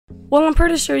Well, I'm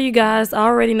pretty sure you guys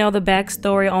already know the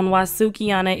backstory on why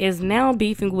Sukihana is now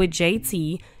beefing with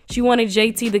JT. She wanted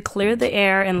JT to clear the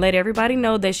air and let everybody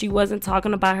know that she wasn't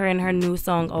talking about her in her new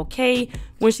song, Okay,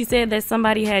 when she said that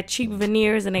somebody had cheap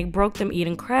veneers and they broke them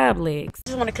eating crab legs.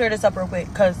 I just want to clear this up real quick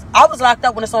because I was locked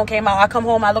up when the song came out. I come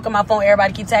home, I look at my phone,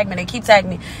 everybody keep tagging me. They keep tagging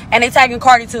me. And they tagging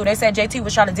Cardi too. They said JT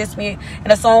was trying to diss me in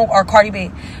a song or Cardi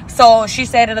B. So she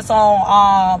said in the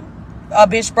song, a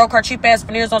bitch broke her cheap ass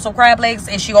veneers on some crab legs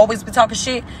and she always be talking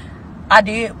shit. I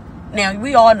did. Now,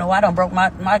 we all know I done broke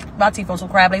my teeth on some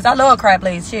crab legs. I love crab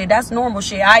legs. Shit, that's normal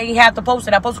shit. I ain't have to post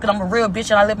it. I post it because I'm a real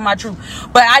bitch and I live in my truth.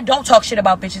 But I don't talk shit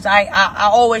about bitches. I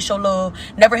always show love.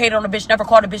 Never hate on a bitch. Never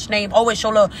call a bitch name. Always show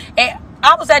love. And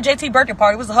I was at JT's birthday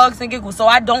party. It was hugs and giggles. So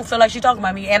I don't feel like she talking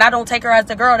about me. And I don't take her as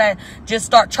the girl that just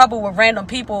start trouble with random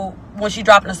people when she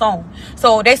dropping a song.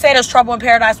 So they say there's trouble in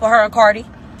paradise with her and Cardi.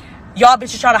 Y'all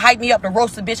bitches trying to hype me up to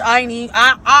roast a bitch. I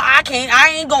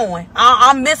ain't going.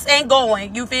 I'm miss ain't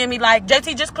going. You feel me? Like,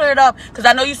 JT, just clear it up. Because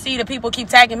I know you see the people keep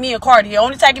tagging me and Cardi. You're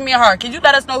only tagging me and her. Can you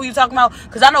let us know who you talking about?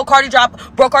 Because I know Cardi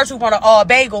broke her tooth on a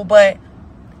bagel. But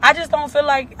I just don't feel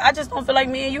like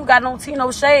me and you got no tea,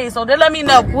 no shade. So they let me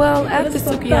know. Well, after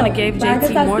Sukihana gave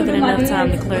JT more than enough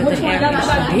time to clear the air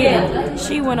and she did,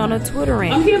 she went on a Twitter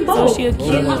rant. So she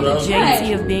accused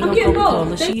JT of being on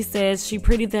Coca-Cola. She says she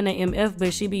pretty than an MF,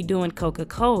 but she be doing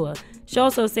Coca-Cola. She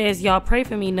also says, y'all pray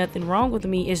for me, nothing wrong with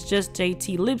me. It's just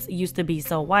JT lips used to be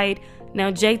so white. Now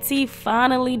JT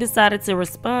finally decided to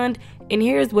respond, and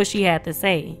here's what she had to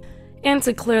say. And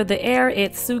to clear the air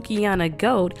at Sukihana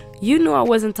Goat, you knew I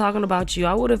wasn't talking about you.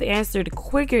 I would have answered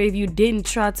quicker if you didn't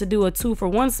try to do a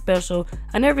 2-for-1 special.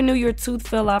 I never knew your tooth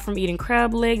fell out from eating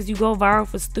crab legs. You go viral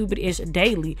for stupid-ish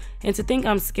daily. And to think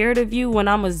I'm scared of you when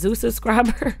I'm a Zoo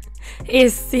subscriber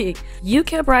is sick. You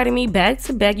kept writing me back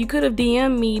to back. You could have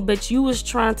DM'd me, but you was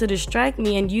trying to distract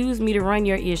me and use me to run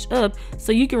your ish up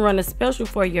so you can run a special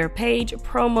for your page.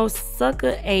 Promo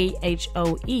sucker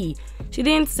AHOE. She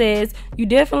then says, you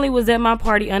definitely was at my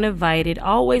party uninvited.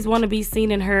 Always want to be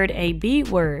seen and heard a B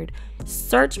word.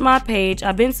 Search my page.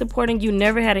 I've been supporting you,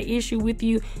 never had an issue with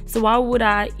you. So why would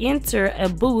I enter a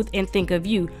booth and think of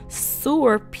you?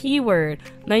 SEWER P word.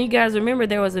 Now you guys remember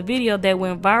there was a video that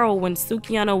went viral when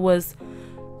Sukihana was,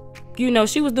 you know,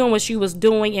 she was doing what she was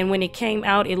doing, and when it came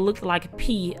out it looked like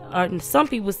pee, and some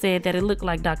people said that it looked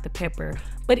like Dr. Pepper.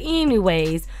 But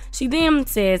anyways, she then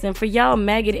says, and for y'all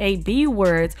maggot AB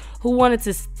words who wanted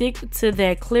to stick to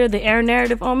that clear the air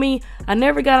narrative on me, I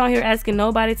never got on here asking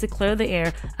nobody to clear the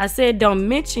air. I said don't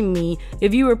mention me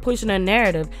if you were pushing a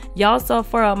narrative. Y'all so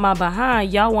far up my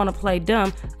behind, y'all want to play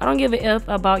dumb. I don't give a F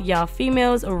about y'all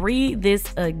females. Read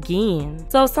this again.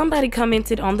 So somebody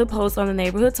commented on the post on the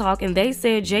neighborhood talk, and they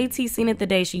said JT seen it the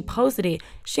day she posted it.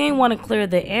 She ain't want to clear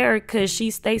the air because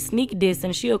she stay sneak diss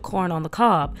and she a corn on the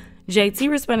cob. JT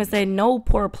responded and said, no,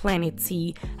 poor Planet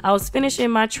T. I was finishing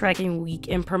my tracking week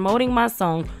and promoting my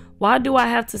song. Why do I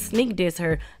have to sneak diss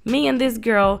her? Me and this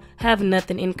girl have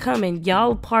nothing in common.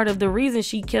 Y'all part of the reason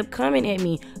she kept coming at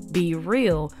me. Be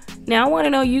real. Now I want to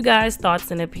know you guys' thoughts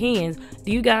and opinions.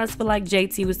 Do you guys feel like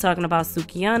JT was talking about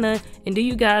Sukihana? And do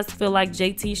you guys feel like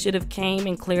JT should have came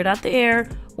and cleared out the air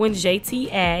when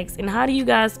JT asked? And how do you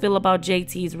guys feel about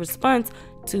JT's response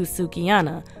to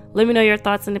Sukihana? Let me know your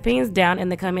thoughts and opinions down in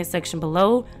the comment section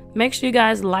below. Make sure you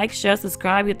guys like, share,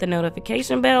 subscribe, hit the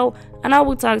notification bell, and I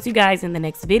will talk to you guys in the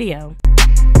next video.